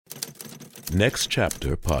Next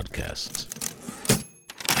Chapter Podcasts.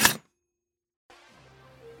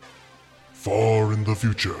 Far in the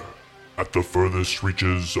future, at the furthest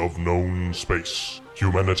reaches of known space,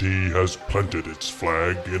 humanity has planted its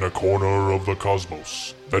flag in a corner of the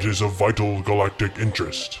cosmos that is of vital galactic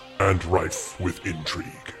interest and rife with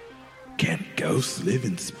intrigue. Can ghosts live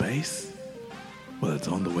in space? Well, it's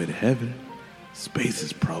on the way to heaven. Space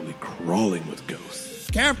is probably crawling with ghosts.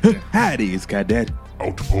 Captain! Howdy, Cadet.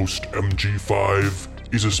 Outpost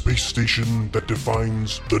MG-5 is a space station that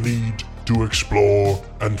defines the need to explore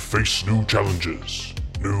and face new challenges,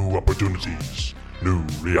 new opportunities, new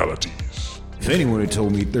realities. If anyone had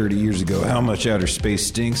told me 30 years ago how much outer space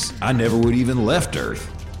stinks, I never would even left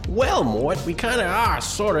Earth. Well, Mort, we kinda are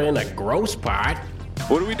sorta in a gross part.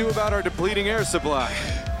 What do we do about our depleting air supply?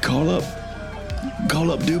 Call up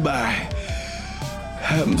Dubai.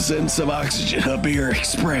 Have them send some oxygen up here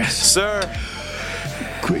express. Sir!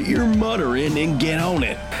 Quit your muttering and get on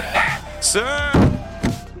it. Sir!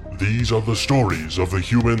 These are the stories of the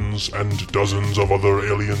humans and dozens of other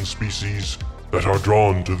alien species that are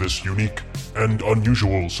drawn to this unique and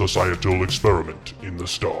unusual societal experiment in the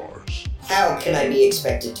stars. How can I be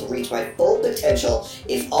expected to reach my full potential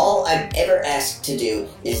if all I'm ever asked to do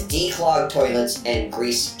is declog toilets and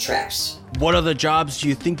grease traps? What other jobs do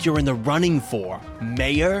you think you're in the running for?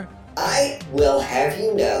 Mayor? I will have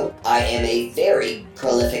you know I am a very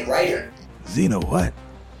prolific writer. Xeno what?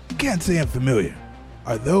 Can't say I'm familiar.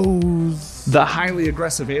 Are those... The highly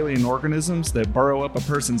aggressive alien organisms that burrow up a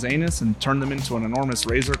person's anus and turn them into an enormous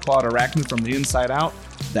razor-clawed arachnid from the inside out?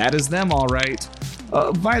 That is them, all right.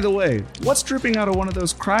 By the way, what's dripping out of one of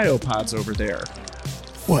those cryopods over there?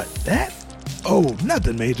 What, that? Oh,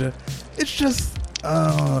 nothing, Major. It's just,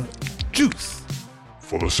 juice.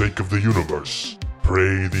 For the sake of the universe,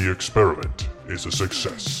 pray the experiment is a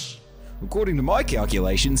success. According to my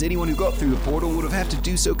calculations, anyone who got through the portal would have had to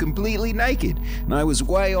do so completely naked, and I was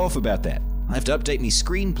way off about that. I have to update me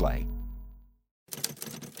screenplay.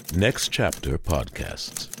 Next Chapter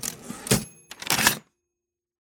Podcasts.